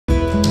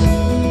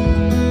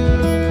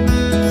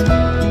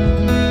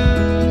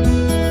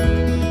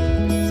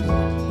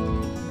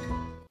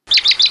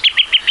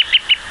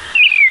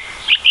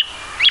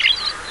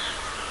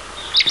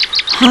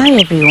Hi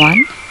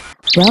everyone,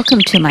 welcome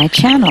to my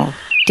channel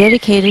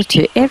dedicated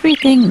to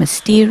everything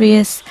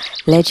mysterious,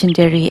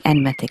 legendary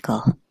and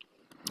mythical.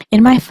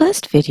 In my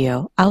first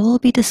video, I will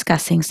be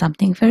discussing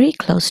something very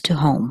close to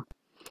home.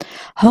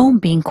 Home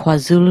being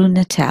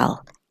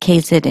KwaZulu-Natal,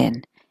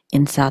 KZN,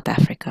 in South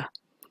Africa.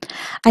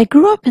 I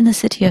grew up in the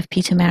city of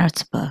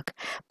Pietermaritzburg,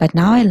 but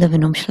now I live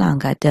in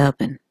Umhlanga,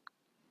 Durban.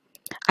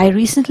 I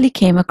recently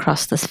came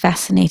across this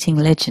fascinating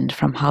legend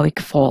from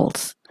Howick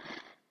Falls.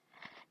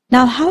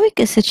 Now, Howick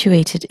is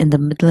situated in the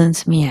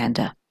Midlands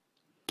Meander.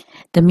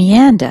 The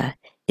Meander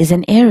is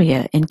an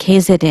area in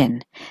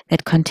KZN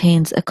that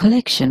contains a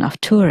collection of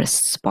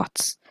tourist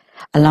spots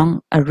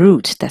along a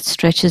route that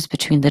stretches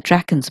between the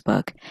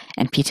Drakensberg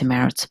and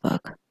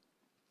Pietermaritzburg.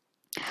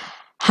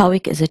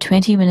 Howick is a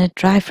 20-minute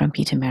drive from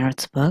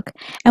Pietermaritzburg,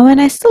 and when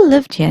I still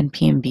lived here in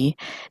PMB,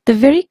 the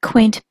very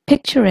quaint,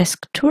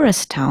 picturesque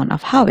tourist town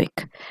of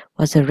Howick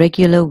was a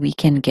regular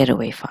weekend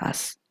getaway for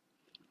us.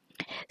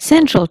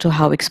 Central to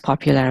Howick's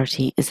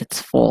popularity is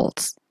its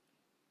falls.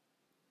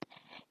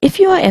 If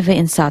you are ever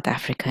in South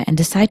Africa and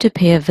decide to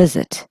pay a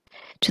visit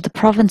to the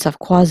province of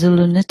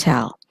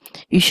KwaZulu-Natal,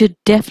 you should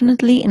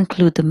definitely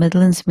include the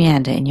Midlands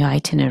Meander in your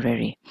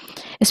itinerary,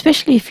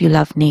 especially if you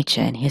love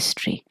nature and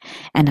history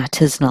and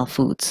artisanal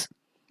foods.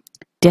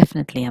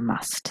 Definitely a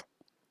must.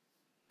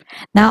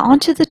 Now on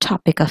to the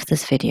topic of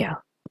this video.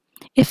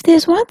 If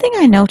there's one thing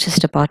I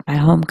noticed about my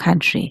home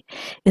country,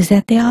 is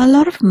that there are a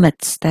lot of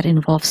myths that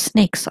involve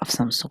snakes of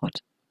some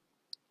sort.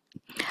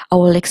 I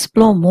will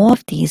explore more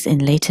of these in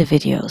later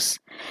videos,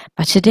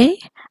 but today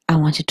I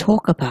want to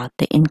talk about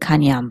the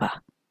Nkanyamba.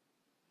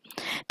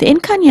 The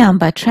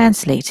Nkanyamba,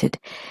 translated,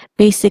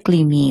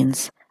 basically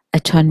means a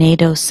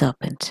tornado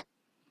serpent.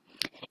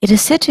 It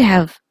is said to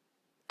have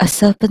a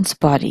serpent's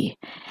body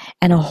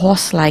and a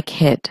horse-like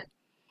head,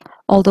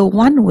 although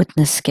one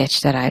witness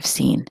sketch that I've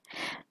seen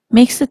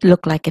makes it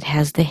look like it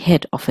has the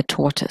head of a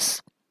tortoise.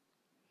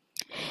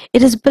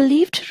 It is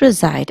believed to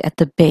reside at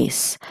the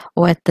base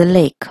or at the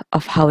lake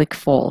of Howick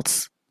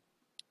Falls.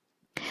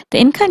 The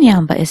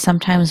Nkanyamba is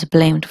sometimes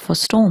blamed for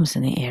storms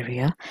in the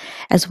area,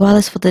 as well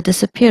as for the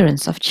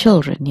disappearance of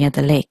children near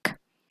the lake.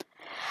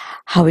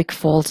 Howick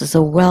Falls is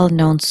a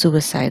well-known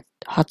suicide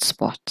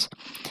hotspot,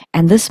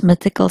 and this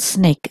mythical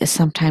snake is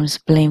sometimes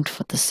blamed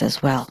for this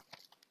as well.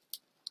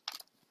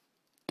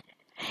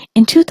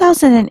 In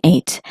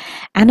 2008,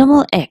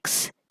 Animal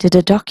X did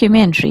a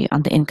documentary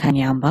on the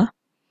Nkanyamba.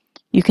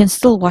 You can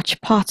still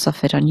watch parts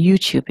of it on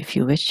YouTube if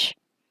you wish.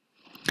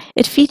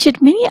 It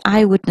featured many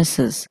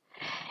eyewitnesses,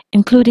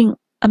 including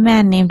a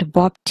man named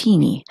Bob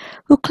Teeny,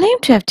 who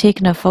claimed to have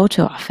taken a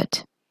photo of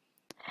it.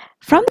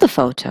 From the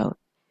photo,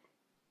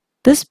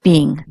 this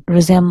being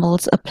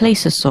resembles a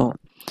plesiosaur,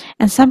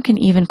 and some can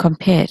even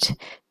compare it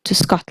to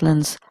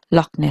Scotland's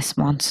Loch Ness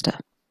Monster.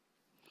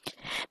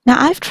 Now,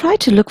 I've tried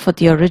to look for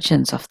the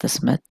origins of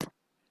this myth.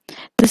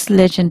 This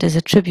legend is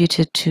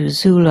attributed to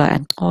Zulu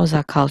and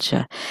Xhosa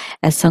culture,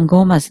 as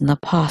Sangomas in the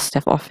past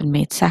have often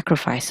made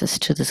sacrifices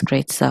to this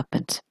great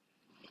serpent.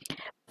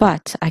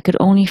 But I could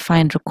only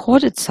find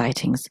recorded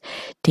sightings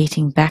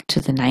dating back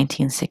to the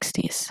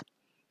 1960s.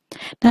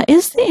 Now,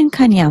 is the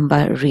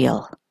Nkanyamba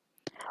real,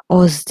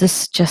 or is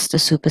this just a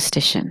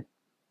superstition?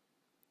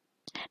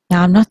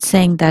 Now, I'm not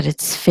saying that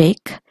it's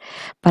fake,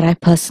 but I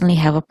personally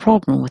have a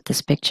problem with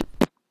this picture.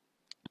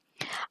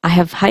 I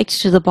have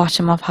hiked to the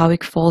bottom of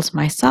Howick Falls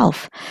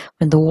myself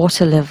when the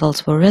water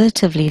levels were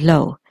relatively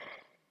low,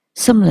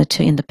 similar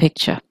to in the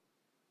picture.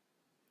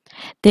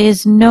 There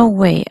is no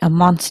way a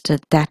monster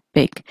that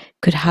big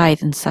could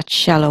hide in such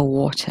shallow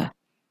water.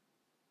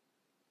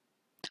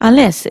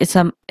 Unless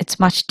it's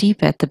much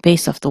deeper at the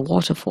base of the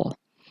waterfall.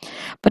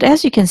 But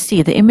as you can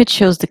see, the image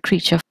shows the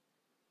creature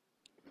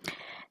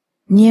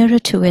nearer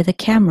to where the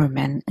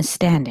cameraman is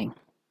standing.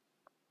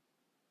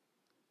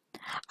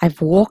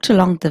 I've walked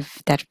along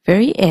that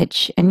very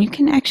edge, and you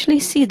can actually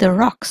see the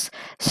rocks,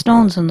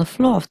 stones on the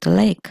floor of the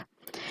lake.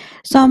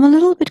 So I'm a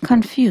little bit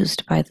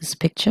confused by this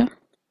picture.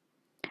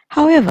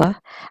 However,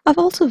 I've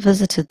also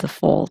visited the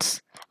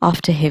falls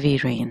after heavy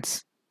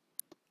rains.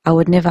 I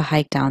would never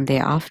hike down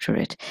there after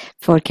it,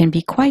 for it can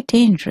be quite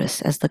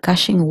dangerous as the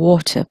gushing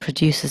water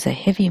produces a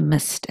heavy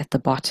mist at the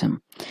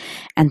bottom,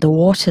 and the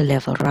water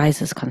level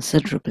rises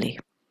considerably.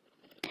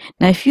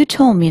 Now, if you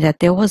told me that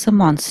there was a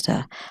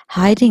monster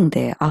hiding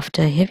there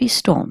after a heavy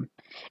storm,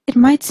 it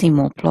might seem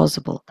more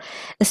plausible,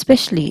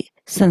 especially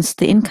since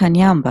the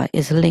Nkanyamba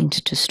is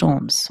linked to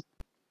storms.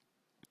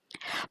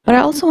 But I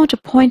also want to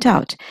point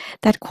out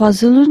that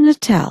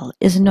KwaZulu-Natal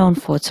is known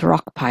for its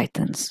rock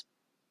pythons.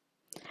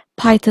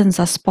 Pythons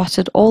are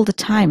spotted all the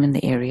time in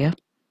the area.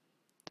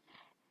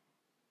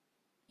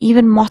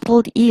 Even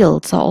mottled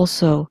eels are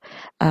also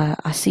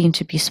seen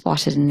to be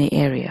spotted in the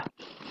area.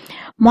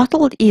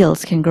 Mottled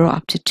eels can grow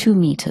up to 2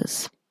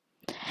 meters.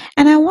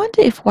 And I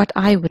wonder if what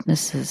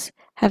eyewitnesses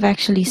have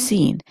actually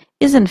seen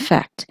is in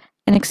fact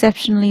an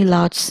exceptionally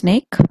large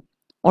snake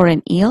or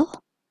an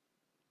eel.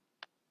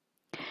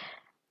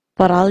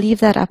 But I'll leave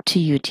that up to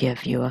you, dear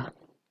viewer.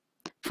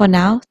 For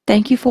now,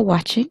 thank you for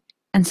watching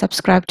and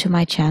subscribe to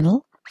my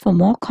channel for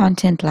more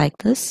content like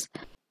this.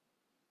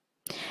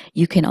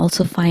 You can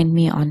also find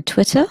me on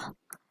Twitter.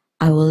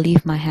 I will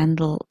leave my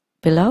handle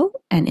below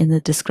and in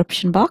the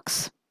description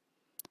box.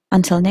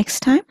 Until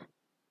next time,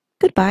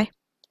 goodbye.